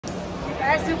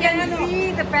As you can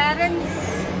see, the parents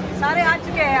सारे आ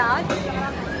चुके हैं आज।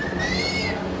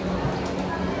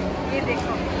 ये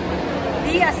देखो,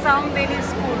 दी असम वैली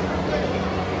स्कूल।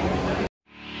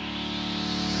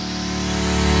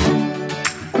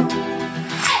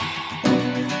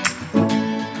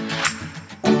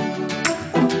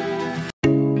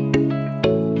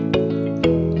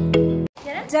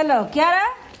 चलो क्यारा,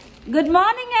 good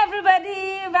morning everybody,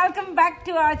 welcome back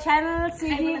to our channel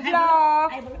Sidhi blog.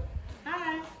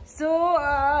 So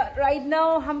right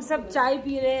now हम सब चाय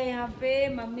पी रहे हैं यहाँ पे।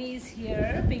 Mummy is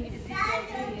here, Pinky is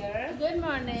here. Good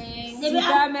morning.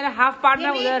 सीधा मेरा हाफ पार्टनर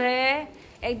उधर है,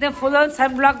 एकदम full on sun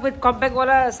block with compact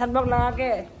वाला सन ब्लॉक लगा के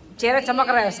चेहरा चमक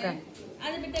रहा है उसका।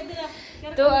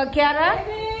 तो क्यारा,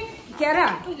 क्यारा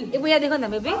ये भैया देखो ना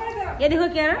बेबी, ये देखो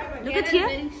क्यारा, look at here.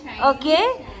 Okay,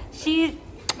 she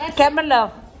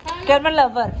camera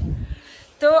lover.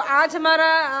 तो आज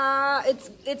हमारा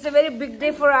it's a very big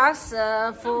day for us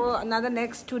for another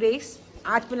next 2 days।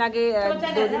 आज मिला के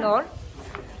 2 दिन और।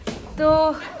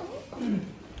 तो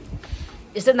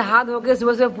इसे नहा धो के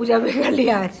सुबह सुबह पूजा भी कर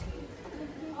लिया आज।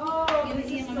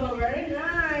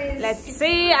 Let's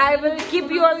see, I will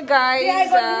keep you all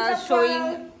guys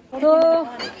showing. तो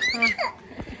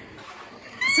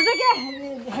सुबह क्या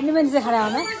हनीमून से खड़ा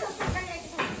हूँ मैं।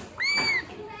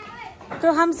 तो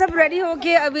हम सब रेडी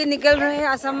होके अभी निकल रहे हैं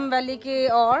असम वैली के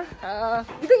और।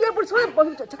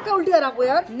 चक्का उल्टी आ रहा आपको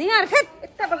यार। नहीं यार,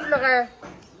 इतना परफ्यूम लगाया।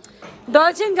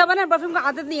 डॉल्चे एंड गैबाना परफ्यूम का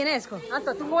आदत नहीं है ना इसको। हाँ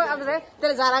तो तुमको आदत है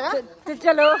तेरे ज़ारा का। तो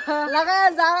चलो लगाया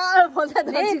ज़ारा, बोलता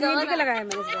नहीं दिल के लगाया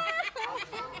मैंने इसको।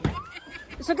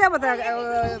 इसको क्या पता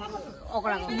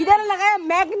ओकड़ा को किधर लगाया?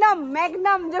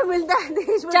 मैग्नम जो मिलता है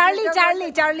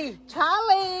Charlie.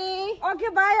 Okay,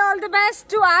 bye, all the best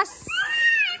to us.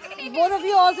 Both of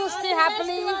you also stay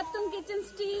happily. Kitchen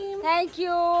steam. Thank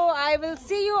you. I will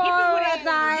see you all at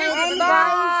night.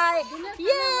 Bye.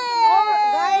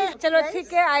 Yeah. चलो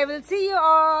ठीक है, I will see you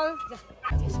all.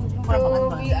 So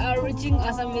we are reaching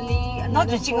Assam Valley.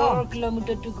 Another 4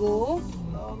 kilometers to go.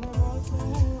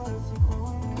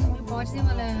 पहुंचने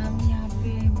वाला है हम। यहाँ पे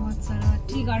बहुत सारा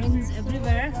tea gardens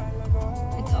everywhere.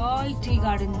 It's all tea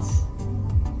gardens.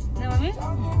 ना मम्मी?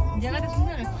 जगह तो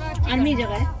सुंदर है। आर्मी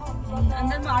जगह है।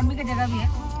 अंदर में आर्मी का जगह भी है।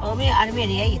 और में आर्मी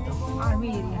एरिया, ये तो army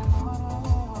area.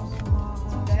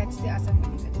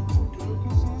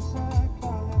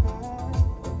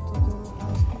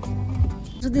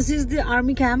 So this is the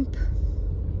army camp.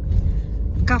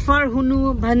 कफर हुनु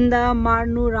भंदा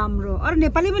मारनु रामरो। और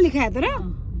नेपाली में लिखा है तो ना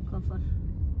कफर।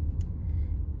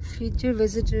 Future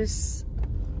visitors,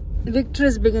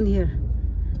 victories begin here.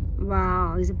 Wow,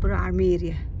 this is पूरा आर्मी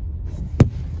एरिया।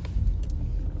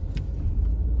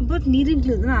 बहुत नीट एंड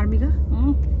क्लीन ना आर्मी का।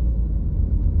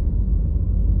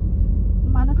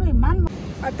 मानो तो ईमान।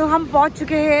 तो हम पहुंच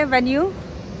चुके हैं venue,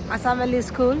 Assam valley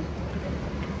school. You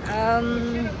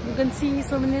can see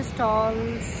so many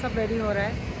stalls, सब रेडी हो रहा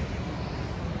है।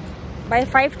 Bye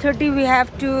 5:30 we have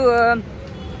to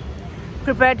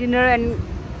prepare dinner and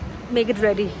make it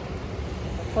ready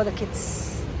for the kids.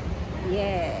 ये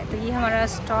तो ये हमारा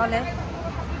स्टॉल है, ये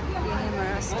है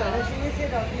हमारा स्टॉल।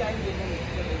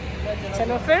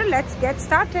 चलो फिर let's get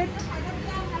started.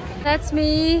 That's me.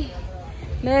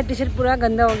 मेरा टी शर्ट पूरा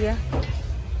गंदा हो गया।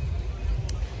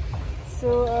 सो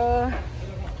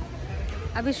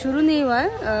अभी शुरू नहीं हुआ है।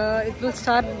 इट विल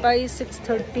स्टार्ट बाय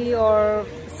 6:30 और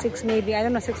 6 में भी, आई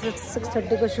डोंट नो,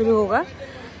 6:30 को शुरू होगा।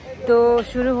 तो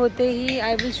शुरू होते ही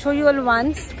I will show you all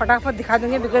once, फटाफट दिखा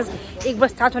दूँगी बिकॉज एक बार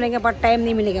स्टार्ट होने के बाद टाइम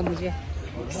नहीं मिलेगा मुझे।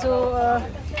 So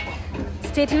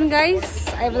stay tuned guys,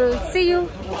 I will see you.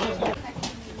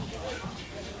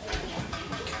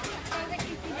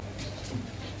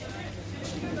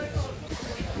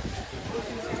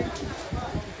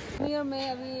 में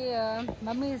अभी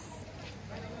mummy is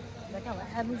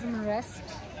having some rest.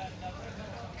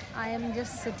 I am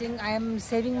just sitting. I am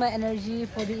saving my energy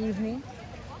for the evening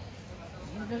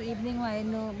because evening में I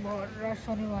know बहुत rush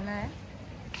होने वाला है.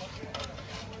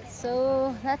 So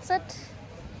that's it.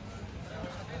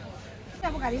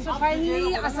 So finally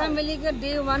Assam Valley का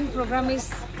day 1 program is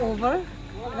over.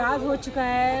 रात हो चुका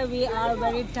है. We are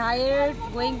very tired.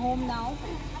 Going home now.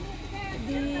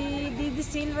 The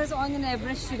sale was on in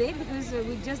Everest today because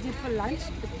we just did for lunch.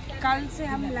 कल से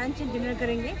हम lunch and dinner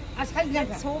करेंगे.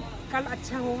 Let's hope कल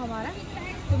अच्छा हो हमारा.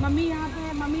 तो मम्मी यहाँ पे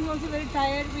है. Mummy is also very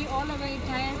tired. We all are very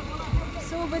tired.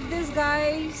 So with this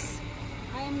guys,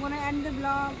 I am gonna end the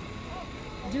vlog.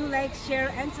 Do like, share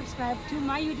and subscribe to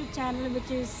my YouTube channel which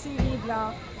is CV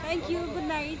Vlog. Thank you. Good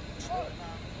night.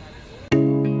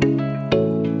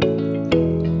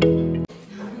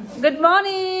 Good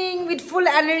morning. with full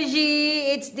energy.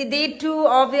 It's the day 2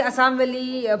 of the Assam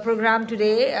Valley program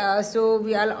today. So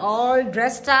we are all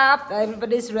dressed up.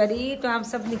 Everybody is ready. तो हम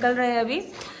सब निकल रहे हैं अभी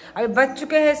बज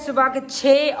चुके हैं सुबह के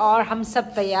 6 और हम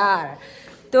सब तैयार.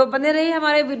 तो बने रही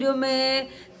हमारे वीडियो में.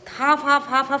 हाफ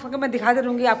करके मैं दिखाते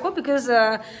रहूँगी आपको, बिकॉज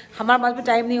हमारे पास भी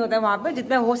टाइम नहीं होता है वहाँ पे.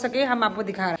 जितना हो सके हम आपको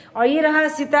दिखा रहे हैं. और ये रहा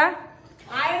Sita.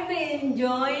 I've been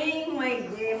enjoying my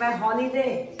day, my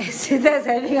holiday. Sita is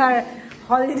having her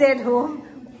holiday at home.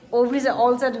 Ovi is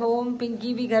also at home.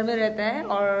 Pinky भी घर में रहता है.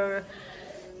 और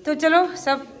तो चलो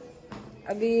सब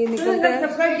अभी निकलते हैं.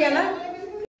 सब्सक्राइब किया ना?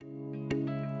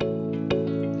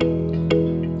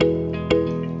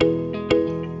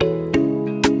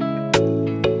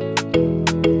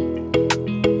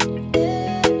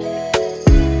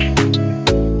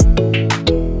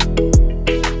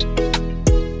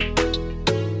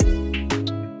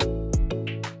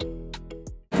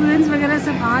 स्टूडेंट्स वगैरह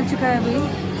सब आ चुका है अभी.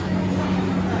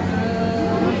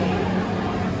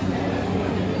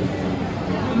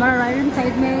 हमारा राइट हैंड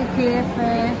साइड में KF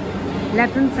है,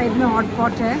 लेफ्ट हैंड साइड में हॉट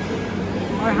पॉट है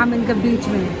और हम इनके बीच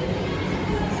में.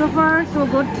 सो फार so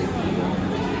good.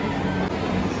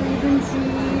 So you can see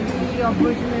the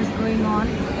operation is going on.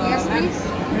 Yes please.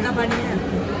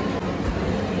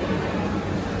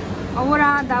 और वो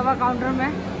रहा दावा काउंटर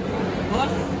में.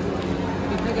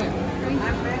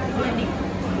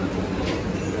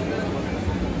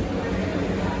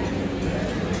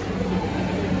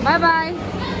 Bye bye.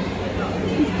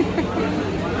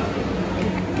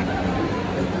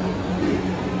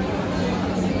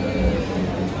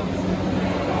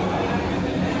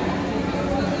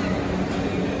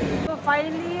 So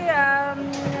finally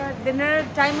dinner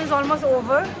time is almost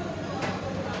over.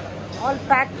 All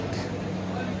packed.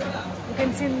 You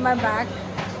can see in my bag.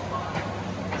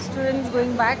 Students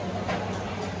going back.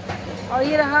 और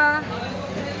ये रहा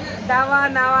दावा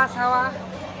नावा सावा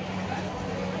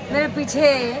मेरे पीछे.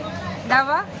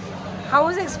 दावा, how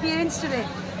was the experience today?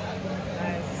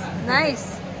 Nice.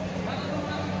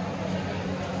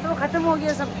 तो खत्म हो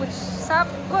गया सब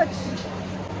कुछ.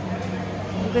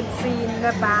 You can see in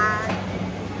the back,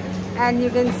 and you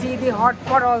can see the hot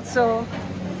pot also.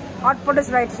 Hot pot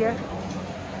is right here.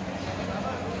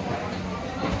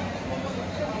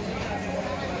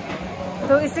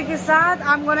 तो इसी के साथ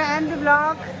I'm gonna end the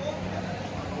vlog.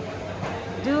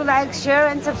 Do like, share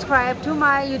and subscribe to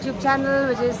my YouTube channel,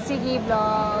 which is Siggy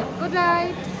Vlog. Good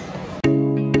night.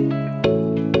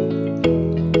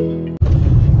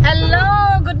 Hello,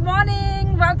 good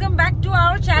morning. Welcome back to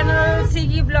our channel,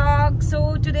 Siggy Vlog. So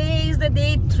today is the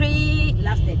day 3,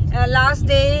 last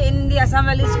day in the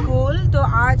Assam Valley School. तो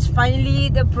आज finally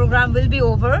the program will be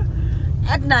over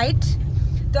at night.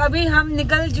 तो अभी हम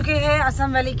निकल चुके हैं Assam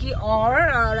valley की ओर.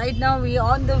 Right now we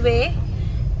on the way.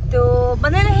 तो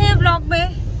बने रहे ब्लॉग में.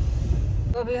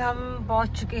 तो अभी हम पहुंच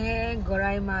चुके हैं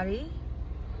गोराईमारी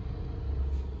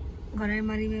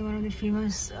में one of the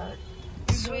famous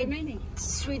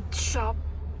sweet shop.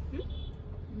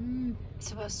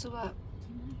 सुबह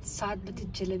 7 बजे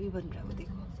जलेबी बन रहा है. वो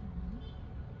देखो.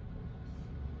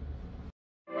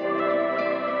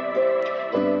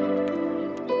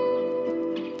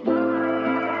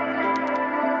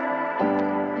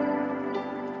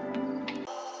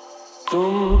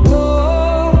 तुमको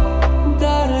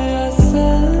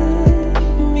दरअसल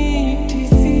मीठी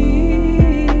सी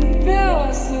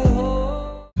प्यास हो.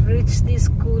 Reach the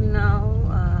school now.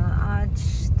 आज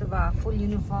तो फुल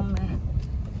यूनिफॉर्म में.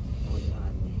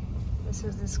 This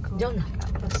is the school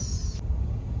campus.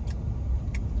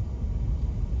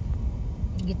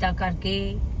 Gita करके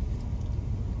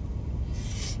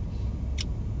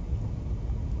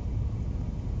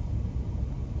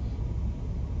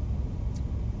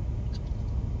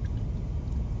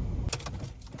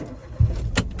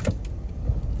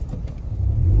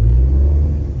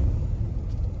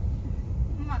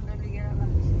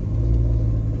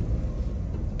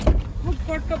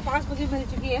का 5 बजे मिल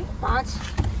चुकी है. 5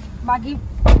 बाकी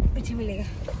पीछे मिलेगा.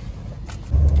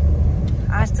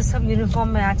 आज तो सब यूनिफॉर्म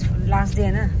में. आज लास्ट डे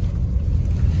है ना.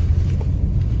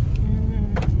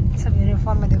 सब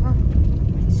यूनिफॉर्म में देखो.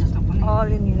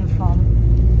 All in uniform.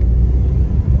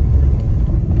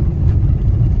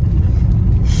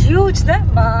 ह्यूज ना.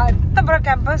 इतना बड़ा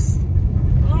कैंपस.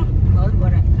 बहुत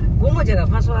बड़ा है. घूमो जगह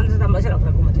फांसो से तम बचरा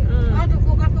घूमो जगह. हां तो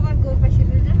कोकर को पैसे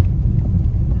ले जा.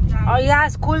 और यहाँ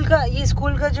स्कूल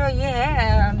का जो ये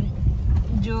है,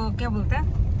 जो क्या बोलते हैं,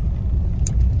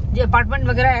 जो अपार्टमेंट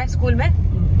वगैरह है स्कूल में,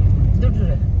 दूर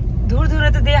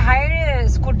है. तो दे हायर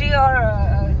स्कूटी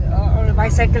और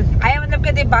बाईसाइकिल. हायर मतलब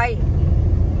क्या, दे बाई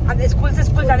स्कूल से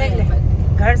स्कूल जाने के लिए,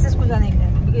 घर से स्कूल जाने के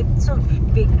लिए. It's so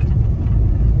big.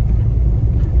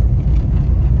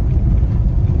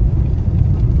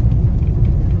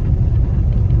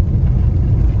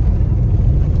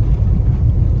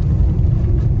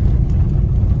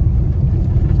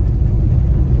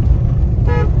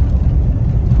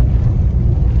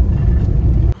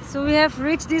 have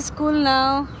reached the school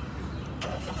now.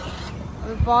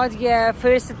 पहुंच गया है,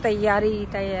 फिर से तैयारी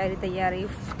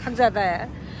थक जाता है।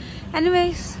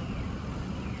 Anyways,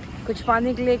 कुछ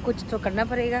पाने के लिए कुछ तो करना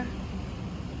पड़ेगा।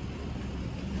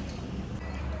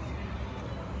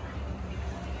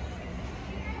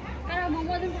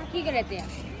 ठीक रहते हैं।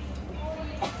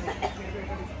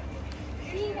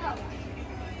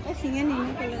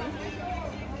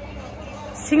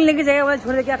 सिंह लेके जाएगा वाला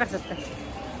छोड़ दे, क्या कर सकते हैं।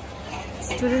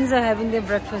 Students are having their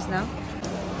breakfast now.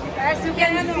 As you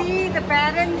can see, the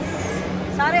parents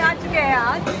सारे आ चुके हैं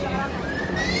आज।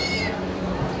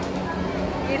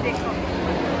 ये देखो,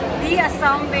 The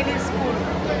Assam Valley School.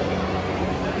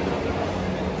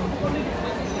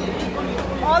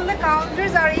 All the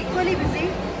counters are equally busy.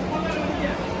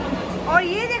 और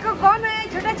ये देखो कौन है,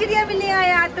 छोटा चिड़िया भी ले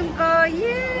आया तुमको।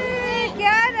 ये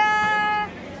क्या रहा,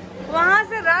 वहाँ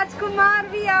से राजकुमार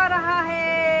भी आ रहा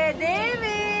है।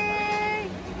 देवे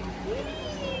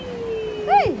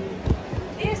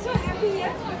so happy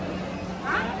here.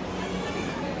 Huh?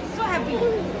 So happy.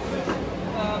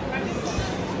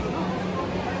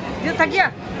 जो थक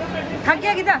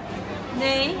गया किधर?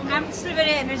 नहीं, I'm still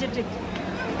very energetic.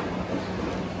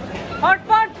 Hot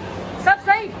pot, सब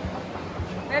सही,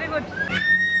 very good.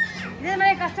 इधर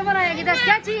मेरे कस्टमर आया, किधर?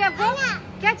 क्या चाहिए आपको?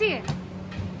 क्या चाहिए?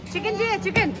 चिकन चाहिए?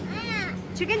 चिकन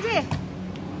चाहिए?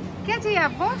 क्या चाहिए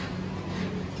आपको?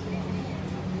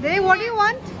 Then what do you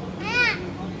want?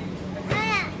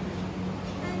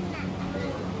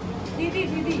 दीदी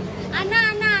अन्ना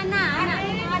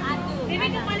देवी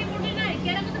का पानी बोतल ना है,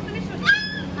 क्या रखो तो फिनिश हो गया।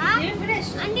 हां फिनिश,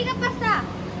 अंडी का पास्ता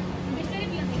बिस्तर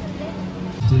भी लगे।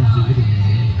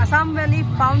 Assam valley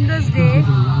founders day.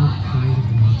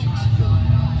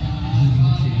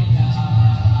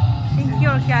 Thank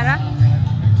you Kyara.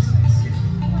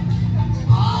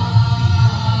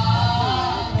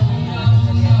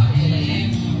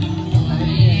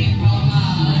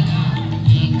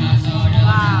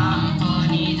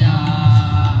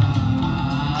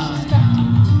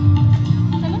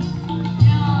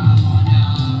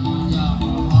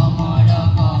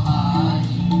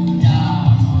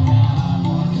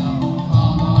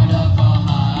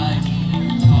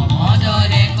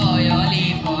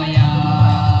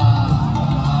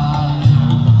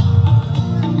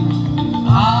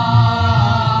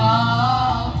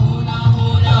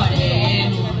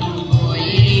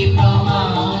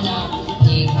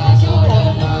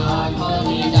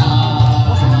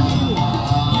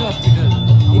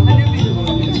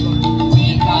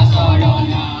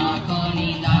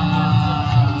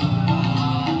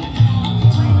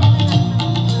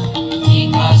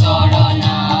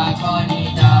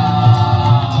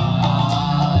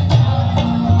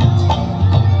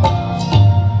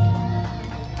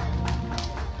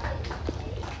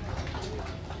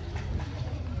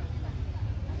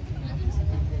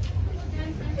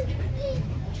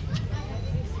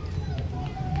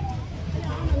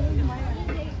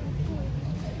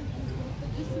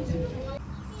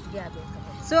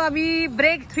 So अभी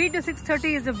break 3 to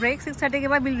 6:30 is the break. 6:30 के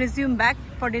बाद we'll resume back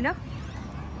for dinner.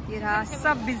 ये रहा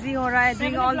सब busy हो रहा है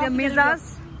doing all their meals.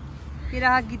 ये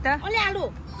रहा गीता,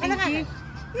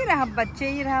 ये रहा बच्चे,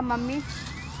 ये रहा mummy.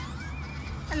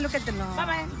 And look at the lawn.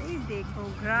 ये देखो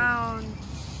ground.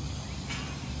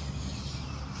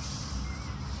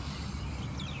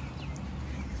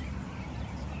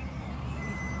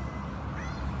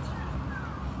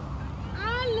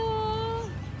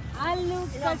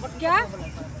 क्या?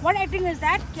 What acting is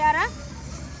that, Kiara?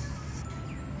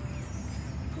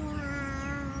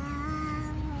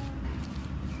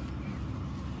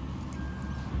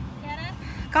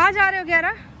 कहाँ जा रहे हो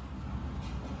Kiara?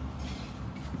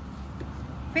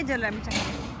 फिर चल रहा है।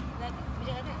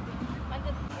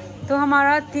 तो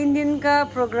हमारा 3 दिन का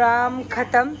प्रोग्राम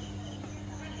खत्म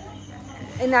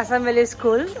इन असम वैली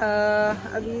स्कूल।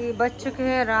 अभी बज चुके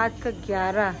हैं रात का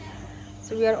 11।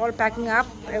 So we are all packing up.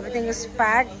 Everything is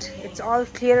packed. It's all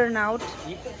clear and out.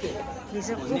 ये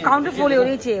सब वो काउंटर फुल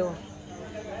होनी चाहिए वो।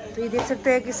 तो ये देख सकते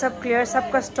हैं कि सब क्लियर,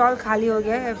 सबका स्टॉल खाली हो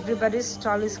गया। Everybody's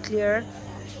stall is clear.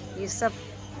 ये सब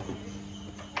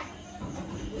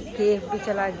केक भी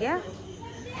चला गया।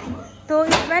 तो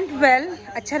it went well.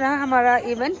 अच्छा रहा हमारा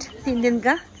इवेंट। 3 दिन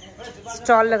का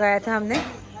स्टॉल लगाया था हमने।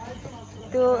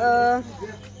 तो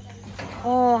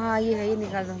ओह हाँ ये है, ये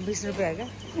निकाल दो। 20 रुपये आ गया।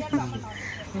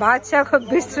 बादशाह को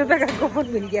 20 रुपये का कूपन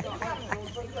मिल गया।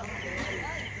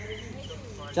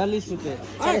 40 रुपये,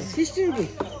 60 रुपये।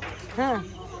 हाँ,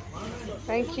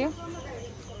 thank you.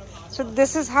 So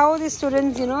this is how the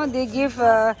students, you know, they give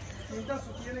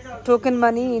token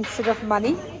money instead of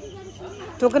money.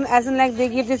 Token as in like they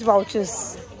give these vouchers.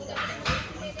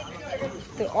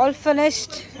 They're all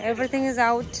finished. Everything is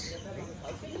out.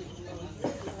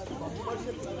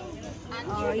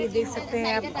 और ये देख सकते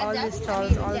हैं आप all the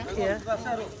stalls all clear.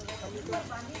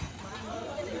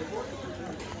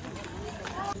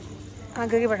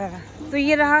 आगे की बढ़ा रहा। तो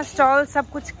ये रहा स्टॉल, सब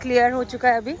कुछ क्लियर हो चुका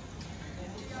है अभी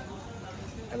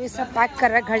सब पैक कर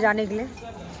रहा है घर जाने के लिए।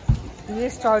 ये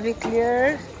स्टॉल भी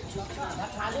क्लियर,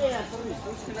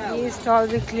 ये स्टॉल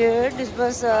भी क्लियर। दिस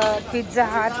वाज पिज्जा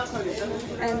हट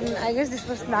and I guess this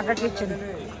was Naga kitchen.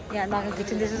 या Naga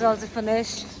kitchen, this is also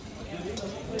finished.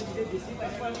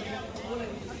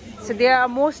 So there are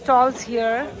more stalls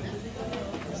here.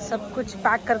 सब कुछ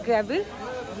पैक करके अभी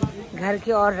घर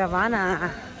की ओर रवाना।